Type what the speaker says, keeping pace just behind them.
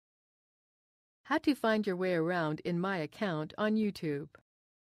How to find your way around in My Account on YouTube.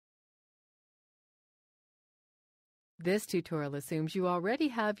 This tutorial assumes you already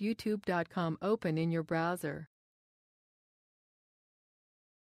have youtube.com open in your browser.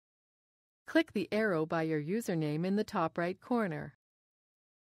 Click the arrow by your username in the top right corner.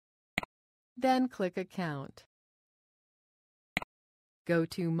 Then click Account. Go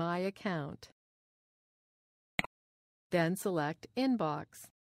to My Account. Then select Inbox.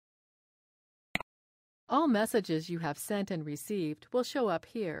 All messages you have sent and received will show up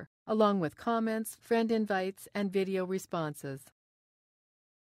here, along with comments, friend invites, and video responses.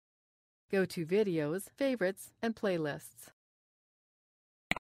 Go to Videos, Favorites, and Playlists.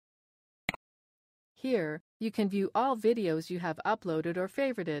 Here, you can view all videos you have uploaded or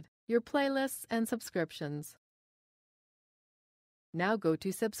favorited, your playlists, and subscriptions. Now go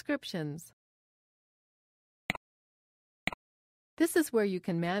to Subscriptions. This is where you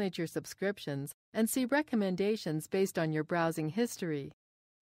can manage your subscriptions and see recommendations based on your browsing history.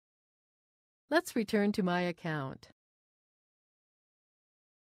 Let's return to My Account.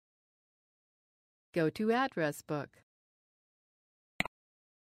 Go to Address Book.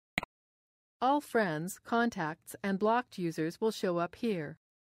 All friends, contacts, and blocked users will show up here.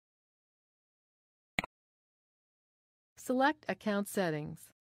 Select Account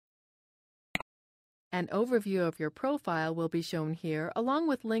Settings. An overview of your profile will be shown here, along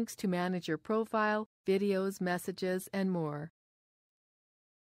with links to manage your profile, videos, messages, and more.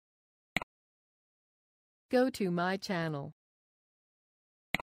 Go to My Channel.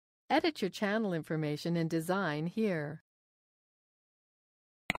 Edit your channel information and design here.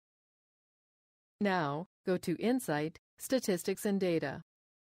 Now, go to Insight, Statistics and Data.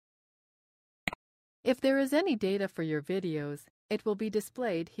 If there is any data for your videos, it will be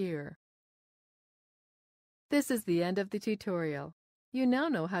displayed here. This is the end of the tutorial. You now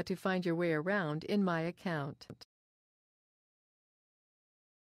know how to find your way around in My Account.